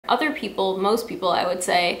Other people, most people I would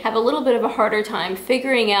say, have a little bit of a harder time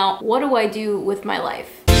figuring out, what do I do with my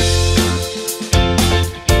life?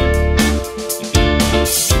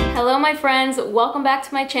 Hello my friends, welcome back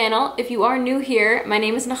to my channel. If you are new here, my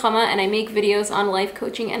name is Nechama and I make videos on life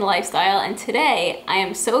coaching and lifestyle, and today I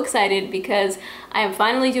am so excited because I am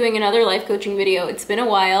finally doing another life coaching video. It's been a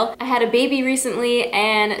while. I had a baby recently,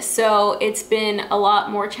 and so it's been a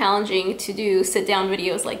lot more challenging to do sit down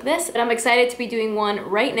videos like this, but I'm excited to be doing one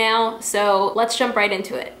right now, so let's jump right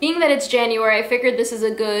into it. Being that it's January, I figured this is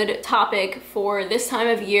a good topic for this time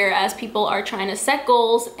of year as people are trying to set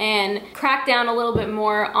goals and crack down a little bit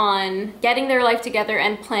more on getting their life together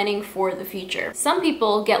and planning for the future. Some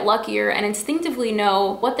people get luckier and instinctively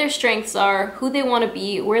know what their strengths are, who they want to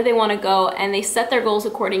be, where they want to go, and they set their goals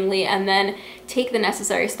accordingly and then take the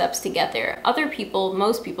necessary steps to get there. Other people,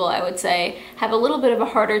 most people I would say, have a little bit of a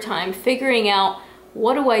harder time figuring out,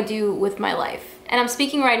 what do I do with my life? And I'm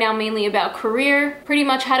speaking right now mainly about career, pretty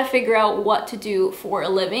much how to figure out what to do for a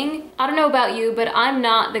living. I don't know about you, but I'm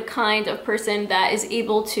not the kind of person that is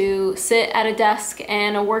able to sit at a desk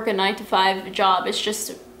and work a 9-to-5 job. It's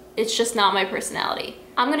just not my personality.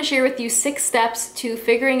 I'm gonna share with you 6 steps to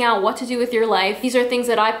figuring out what to do with your life. These are things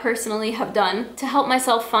that I personally have done to help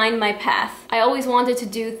myself find my path. I always wanted to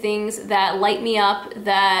do things that light me up,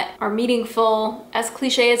 that are meaningful. As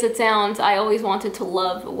cliche as it sounds, I always wanted to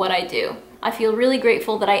love what I do. I feel really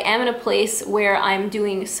grateful that I am in a place where I'm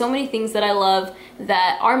doing so many things that I love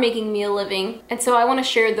that are making me a living, and so I want to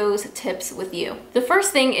share those tips with you. The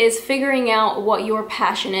first thing is figuring out what you're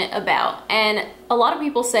passionate about. And a lot of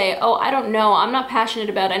people say, oh, I don't know, I'm not passionate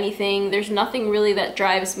about anything, there's nothing really that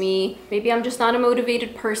drives me, maybe I'm just not a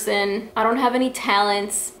motivated person, I don't have any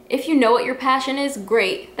talents. If you know what your passion is,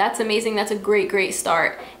 great. That's amazing. That's a great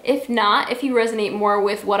start. If not, if you resonate more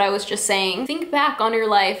with what I was just saying, think back on your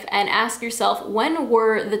life and ask yourself, when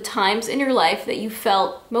were the times in your life that you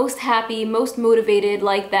felt most happy, most motivated,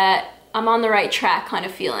 like that I'm on the right track kind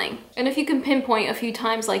of feeling? And if you can pinpoint a few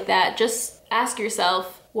times like that, just ask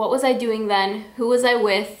yourself, what was I doing then? Who was I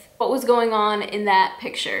with? What was going on in that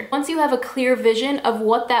picture? Once you have a clear vision of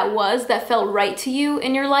what that was that felt right to you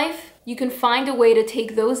in your life, you can find a way to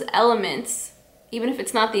take those elements, even if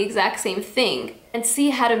it's not the exact same thing, and see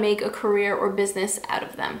how to make a career or business out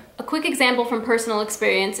of them. A quick example from personal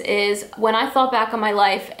experience is when I thought back on my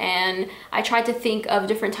life and I tried to think of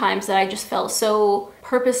different times that I just felt so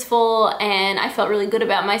purposeful and I felt really good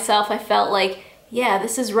about myself. I felt like, yeah,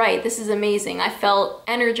 this is right, this is amazing. I felt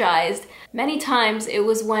energized. Many times it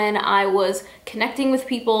was when I was connecting with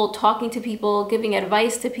people, talking to people, giving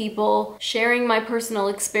advice to people, sharing my personal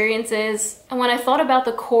experiences. And when I thought about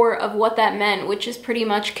the core of what that meant, which is pretty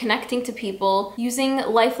much connecting to people, using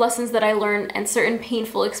life lessons that I learned and certain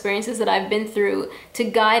painful experiences that I've been through to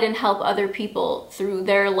guide and help other people through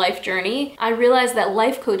their life journey, I realized that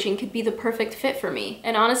life coaching could be the perfect fit for me.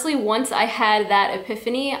 And honestly, once I had that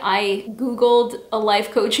epiphany, I Googled a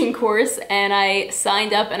life coaching course and I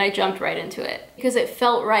signed up and I jumped right into it because it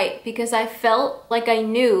felt right, because I felt like I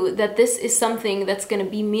knew that this is something that's going to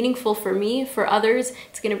be meaningful for me, for others.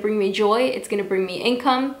 It's going to bring me joy, it's going to bring me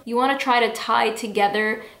income. You want to try to tie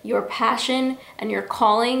together your passion and your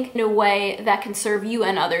calling in a way that can serve you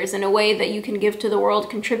and others, in a way that you can give to the world,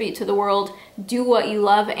 contribute to the world, do what you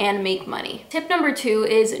love, and make money. Tip number 2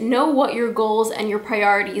 is know what your goals and your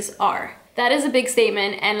priorities are. That is a big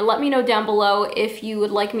statement, and let me know down below if you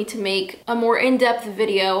would like me to make a more in-depth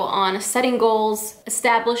video on setting goals,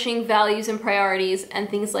 establishing values and priorities, and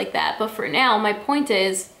things like that. But for now, my point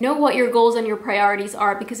is, know what your goals and your priorities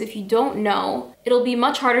are, because if you don't know, it'll be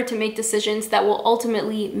much harder to make decisions that will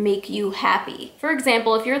ultimately make you happy. For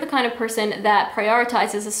example, if you're the kind of person that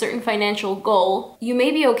prioritizes a certain financial goal, you may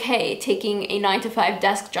be okay taking a 9-to-5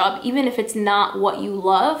 desk job, even if it's not what you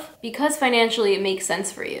love, because financially it makes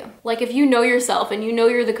sense for you. Like if you know yourself and you know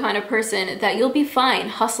you're the kind of person that you'll be fine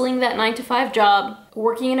hustling that 9-to-5 job,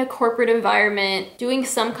 working in a corporate environment, doing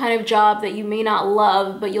some kind of job that you may not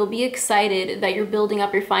love, but you'll be excited that you're building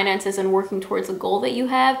up your finances and working towards a goal that you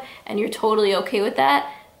have, and you're totally okay with that,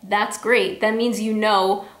 that's great. That means you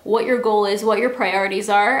know what your goal is, what your priorities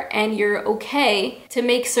are, and you're okay to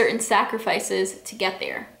make certain sacrifices to get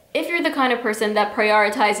there. If you're the kind of person that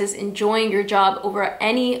prioritizes enjoying your job over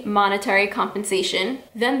any monetary compensation,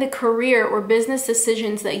 then the career or business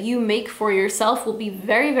decisions that you make for yourself will be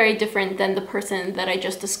very different than the person that I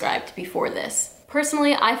just described before this.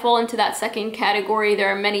 Personally, I fall into that second category.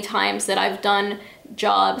 There are many times that I've done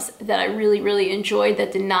jobs that I really enjoyed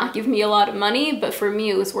that did not give me a lot of money, but for me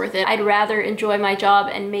it was worth it. I'd rather enjoy my job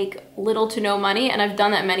and make little to no money, and I've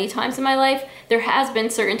done that many times in my life. There has been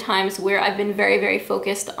certain times where I've been very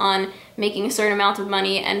focused on making a certain amount of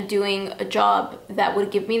money and doing a job that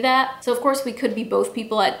would give me that. So of course we could be both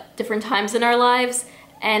people at different times in our lives,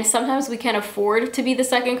 and sometimes we can't afford to be the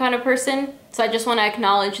second kind of person. So I just want to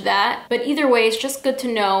acknowledge that. But either way, it's just good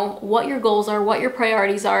to know what your goals are, what your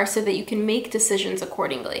priorities are, so that you can make decisions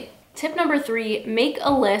accordingly. Tip number 3, make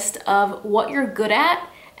a list of what you're good at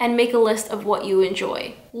and make a list of what you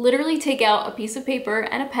enjoy. Literally take out a piece of paper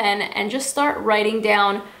and a pen and just start writing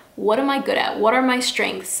down, what am I good at? What are my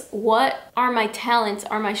strengths? What are my talents?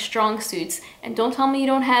 Are my strong suits? And don't tell me you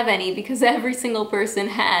don't have any, because every single person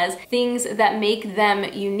has things that make them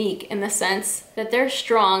unique in the sense that they're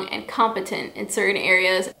strong and competent in certain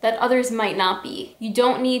areas that others might not be. You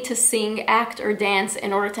don't need to sing, act, or dance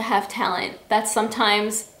in order to have talent. That's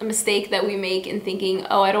sometimes a mistake that we make in thinking,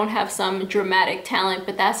 oh, I don't have some dramatic talent,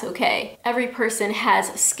 but that's okay. Every person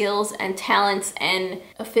has skills and talents and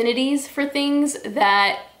affinities for things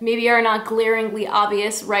that maybe are not glaringly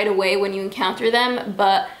obvious right away when you encounter them,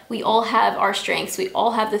 but we all have our strengths. We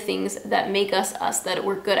all have the things that make us us, that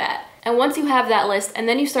we're good at. And once you have that list, and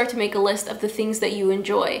then you start to make a list of the things that you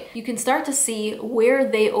enjoy, you can start to see where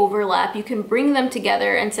they overlap. You can bring them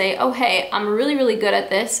together and say, oh, hey, I'm really good at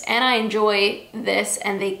this, and I enjoy this,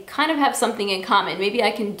 and they kind of have something in common. Maybe I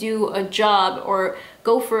can do a job or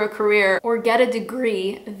go for a career or get a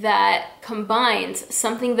degree that combines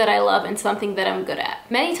something that I love and something that I'm good at.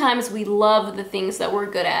 Many times we love the things that we're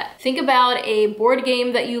good at. Think about a board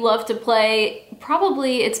game that you love to play.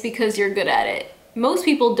 Probably it's because you're good at it. Most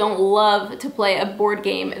people don't love to play a board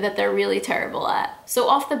game that they're really terrible at. So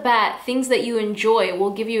off the bat, things that you enjoy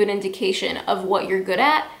will give you an indication of what you're good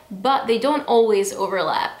at, but they don't always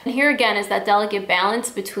overlap. And here again is that delicate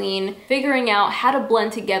balance between figuring out how to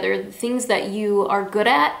blend together the things that you are good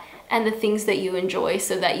at and the things that you enjoy,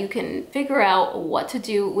 so that you can figure out what to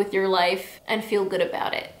do with your life and feel good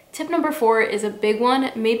about it. Tip number 4 is a big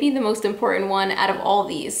one, maybe the most important one out of all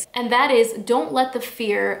these. And that is, don't let the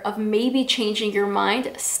fear of maybe changing your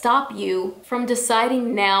mind stop you from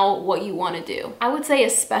deciding now what you want to do. I would say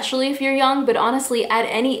especially if you're young, but honestly at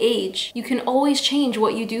any age, you can always change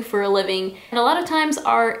what you do for a living. And a lot of times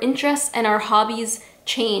our interests and our hobbies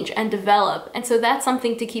change and develop, and so that's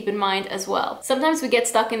something to keep in mind as well. Sometimes we get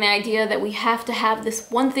stuck in the idea that we have to have this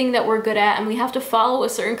one thing that we're good at and we have to follow a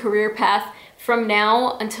certain career path from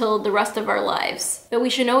now until the rest of our lives. That we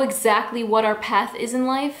should know exactly what our path is in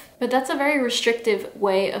life, but that's a very restrictive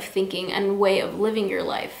way of thinking and way of living your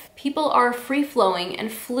life. People are free-flowing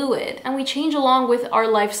and fluid, and we change along with our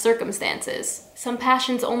life circumstances. Some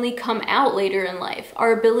passions only come out later in life.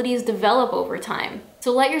 Our abilities develop over time.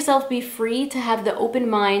 So let yourself be free to have the open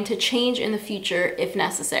mind to change in the future if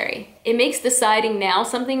necessary. It makes deciding now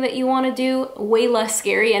something that you want to do way less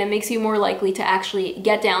scary, and it makes you more likely to actually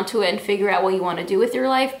get down to it and figure out what you want to do with your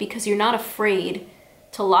life, because you're not afraid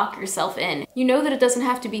to lock yourself in. You know that it doesn't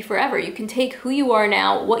have to be forever. You can take who you are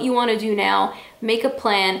now, what you want to do now, make a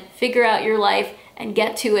plan, figure out your life, and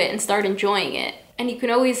get to it and start enjoying it. And you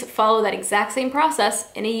can always follow that exact same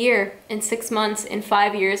process in a year, in 6 months, in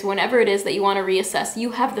 5 years, whenever it is that you want to reassess.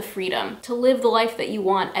 You have the freedom to live the life that you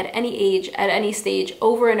want at any age, at any stage,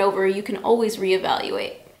 over and over. You can always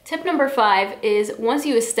reevaluate. Tip number 5 is, once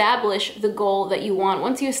you establish the goal that you want,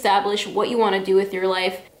 once you establish what you want to do with your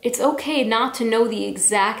life, it's okay not to know the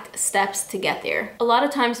exact steps to get there. A lot of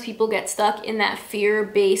times people get stuck in that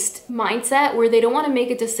fear-based mindset where they don't want to make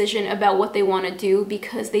a decision about what they want to do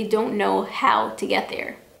because they don't know how to get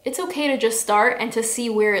there. It's okay to just start and to see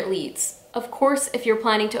where it leads. Of course, if you're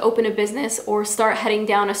planning to open a business or start heading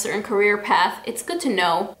down a certain career path, it's good to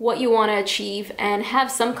know what you want to achieve and have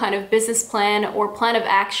some kind of business plan or plan of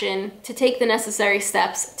action to take the necessary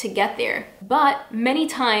steps to get there. But many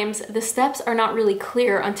times the steps are not really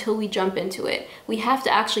clear until we jump into it. We have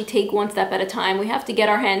to actually take one step at a time. We have to get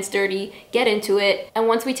our hands dirty, get into it, and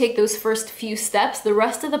once we take those first few steps, the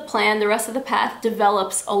rest of the plan, the rest of the path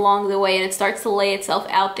develops along the way, and it starts to lay itself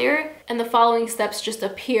out there. And the following steps just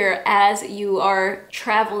appear as you are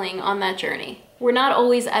traveling on that journey. We're not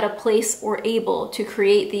always at a place or able to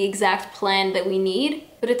create the exact plan that we need,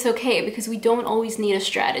 but it's okay because we don't always need a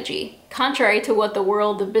strategy, contrary to what the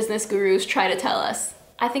world, the business gurus try to tell us.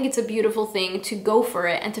 I think it's a beautiful thing to go for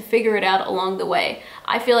it and to figure it out along the way.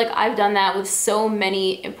 I feel like I've done that with so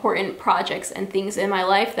many important projects and things in my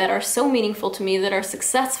life that are so meaningful to me, that are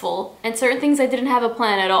successful, and certain things I didn't have a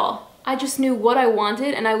plan at all. I just knew what I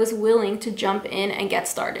wanted and I was willing to jump in and get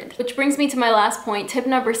started. Which brings me to my last point, tip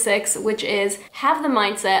number 6, which is have the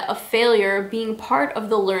mindset of failure being part of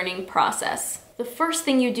the learning process. The first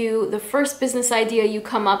thing you do, the first business idea you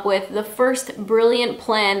come up with, the first brilliant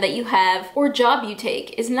plan that you have or job you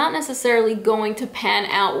take is not necessarily going to pan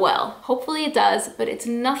out well. Hopefully it does, but it's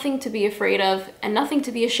nothing to be afraid of and nothing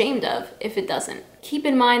to be ashamed of if it doesn't. Keep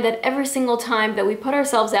in mind that every single time that we put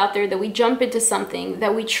ourselves out there, that we jump into something,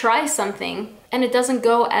 that we try something, and it doesn't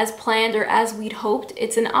go as planned or as we'd hoped,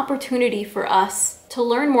 it's an opportunity for us to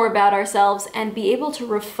learn more about ourselves and be able to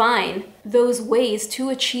refine those ways to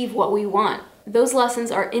achieve what we want. Those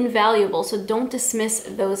lessons are invaluable, so don't dismiss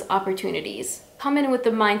those opportunities. Come in with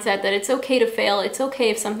the mindset that it's okay to fail, it's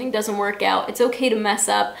okay if something doesn't work out, it's okay to mess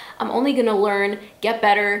up. I'm only gonna learn, get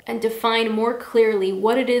better, and define more clearly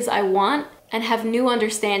what it is I want and have new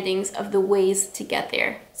understandings of the ways to get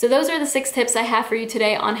there. So those are the 6 tips I have for you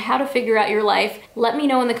today on how to figure out your life. Let me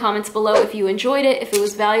know in the comments below if you enjoyed it, if it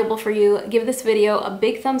was valuable for you. Give this video a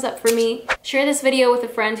big thumbs up for me. Share this video with a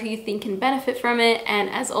friend who you think can benefit from it. And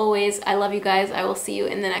as always, I love you guys. I will see you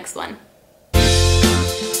in the next one.